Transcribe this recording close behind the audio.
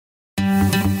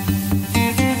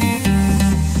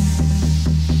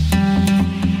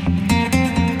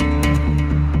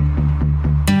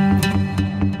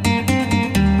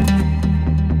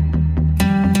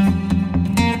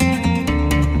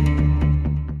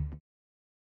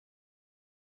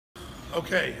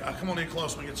Okay, come on in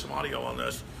close. Let me get some audio on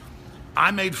this.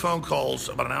 I made phone calls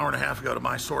about an hour and a half ago to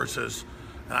my sources,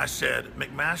 and I said,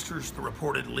 McMaster's the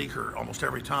reported leaker almost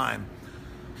every time.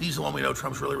 He's the one we know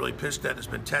Trump's really, really pissed at, has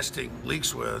been testing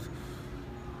leaks with.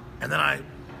 And then I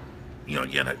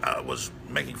was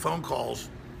making phone calls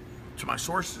to my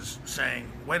sources saying,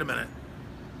 wait a minute,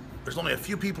 there's only a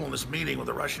few people in this meeting with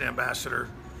the Russian ambassador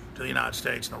to the United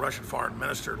States and the Russian foreign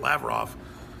minister, Lavrov.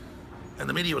 And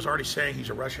the media was already saying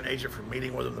he's a Russian agent for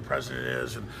meeting with him, the president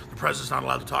is, and the president's not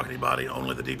allowed to talk to anybody,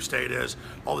 only the deep state is,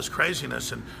 all this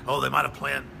craziness, and they might have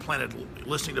planted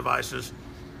listening devices.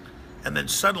 And then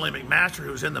suddenly McMaster, who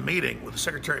was in the meeting with the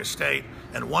Secretary of State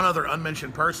and one other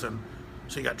unmentioned person,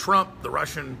 so you got Trump, the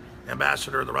Russian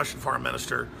ambassador, the Russian foreign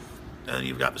minister, and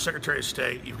you've got the Secretary of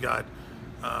State, you've got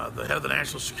the head of the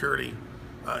National Security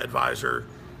Advisor,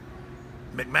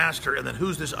 McMaster, and then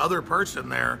who's this other person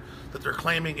there that they're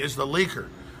claiming is the leaker,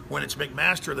 when it's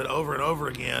McMaster that over and over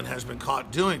again has been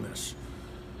caught doing this,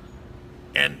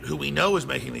 and who we know is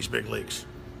making these big leaks.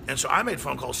 And so I made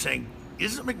phone calls saying,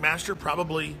 isn't McMaster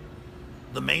probably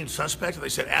the main suspect? And they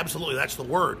said, absolutely, that's the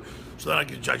word. So then I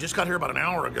just got here about an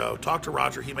hour ago, talked to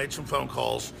Roger, he made some phone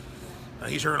calls.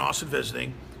 He's here in Austin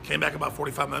visiting, came back about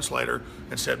 45 minutes later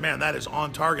and said, man, that is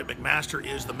on target. McMaster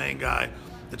is the main guy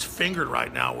that's fingered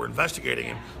right now. We're investigating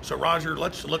him. So Roger,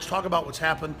 let's talk about what's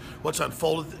happened, what's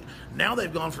unfolded. Now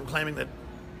they've gone from claiming that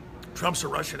Trump's a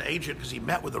Russian agent because he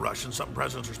met with the Russians, something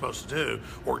presidents are supposed to do,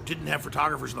 or didn't have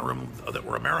photographers in the room that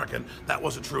were American. That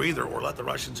wasn't true either, or let the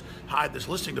Russians hide this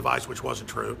listening device, which wasn't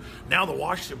true. Now the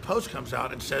Washington Post comes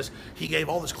out and says he gave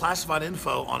all this classified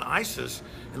info on ISIS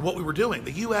and what we were doing.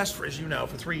 The U.S., as you know,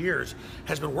 for 3 years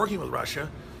has been working with Russia,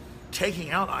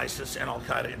 taking out ISIS and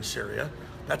Al-Qaeda in Syria.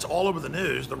 That's all over the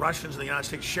news. The Russians and the United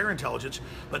States share intelligence.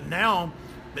 But now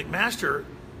McMaster,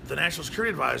 the National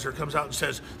Security Advisor, comes out and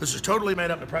says, this is totally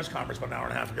made up in a press conference about an hour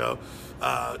and a half ago.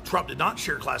 Trump did not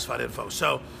share classified info.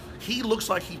 So he looks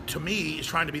like he, to me, is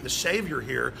trying to be the savior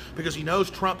here because he knows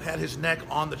Trump had his neck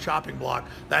on the chopping block.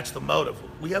 That's the motive.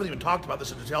 We haven't even talked about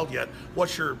this in detail yet.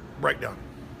 What's your breakdown?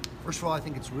 First of all, I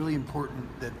think it's really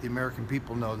important that the American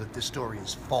people know that this story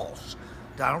is false.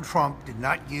 Donald Trump did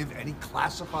not give any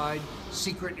classified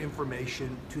secret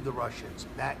information to the Russians.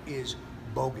 That is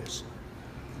bogus.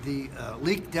 The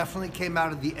leak definitely came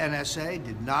out of the NSA,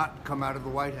 did not come out of the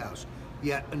White House.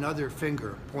 Yet another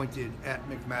finger pointed at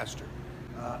McMaster.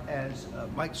 As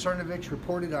Mike Cernovich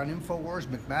reported on InfoWars,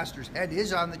 McMaster's head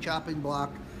is on the chopping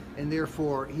block, and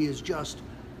therefore he has just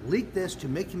leaked this to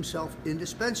make himself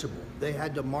indispensable. They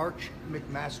had to march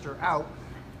McMaster out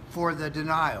for the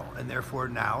denial, and therefore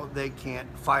now they can't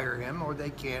fire him or they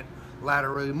can't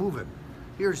laterally move him.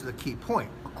 Here's the key point.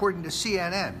 According to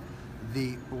CNN,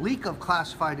 the leak of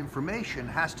classified information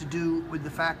has to do with the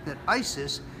fact that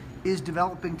ISIS is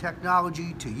developing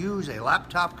technology to use a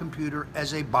laptop computer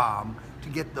as a bomb to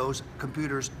get those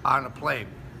computers on a plane.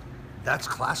 That's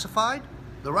classified?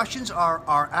 The Russians are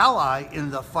our ally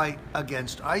in the fight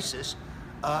against ISIS,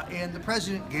 and the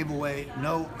president gave away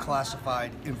no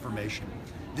classified information.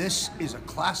 This is a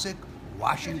classic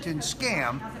Washington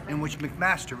scam in which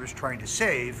McMaster is trying to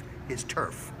save his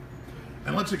turf.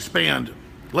 And let's expand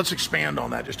on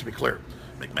that, just to be clear.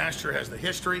 McMaster has the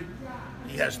history,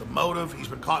 he has the motive, he's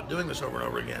been caught doing this over and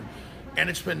over again. And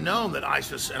it's been known that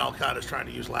ISIS and Al-Qaeda is trying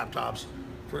to use laptops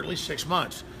for at least 6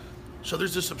 months. So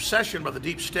there's this obsession by the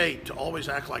deep state to always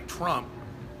act like Trump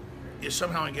is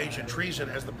somehow engaged in treason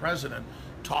as the president,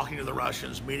 talking to the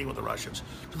Russians, meeting with the Russians,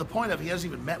 to the point of he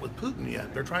hasn't even met with Putin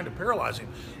yet. They're trying to paralyze him.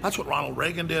 That's what Ronald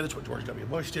Reagan did, it's what George W.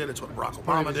 Bush did, it's what Barack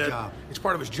Obama did. It's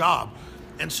part of his job.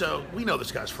 And so we know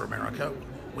this guy's for America.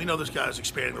 We know this guy's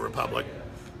expanding the republic.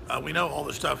 We know all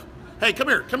this stuff. Hey, come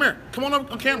here. Come on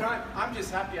on camera. I'm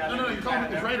just happy I No, you're calling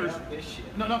me the traitors. this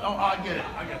shit. No, I get it.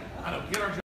 I know. Get our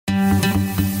job.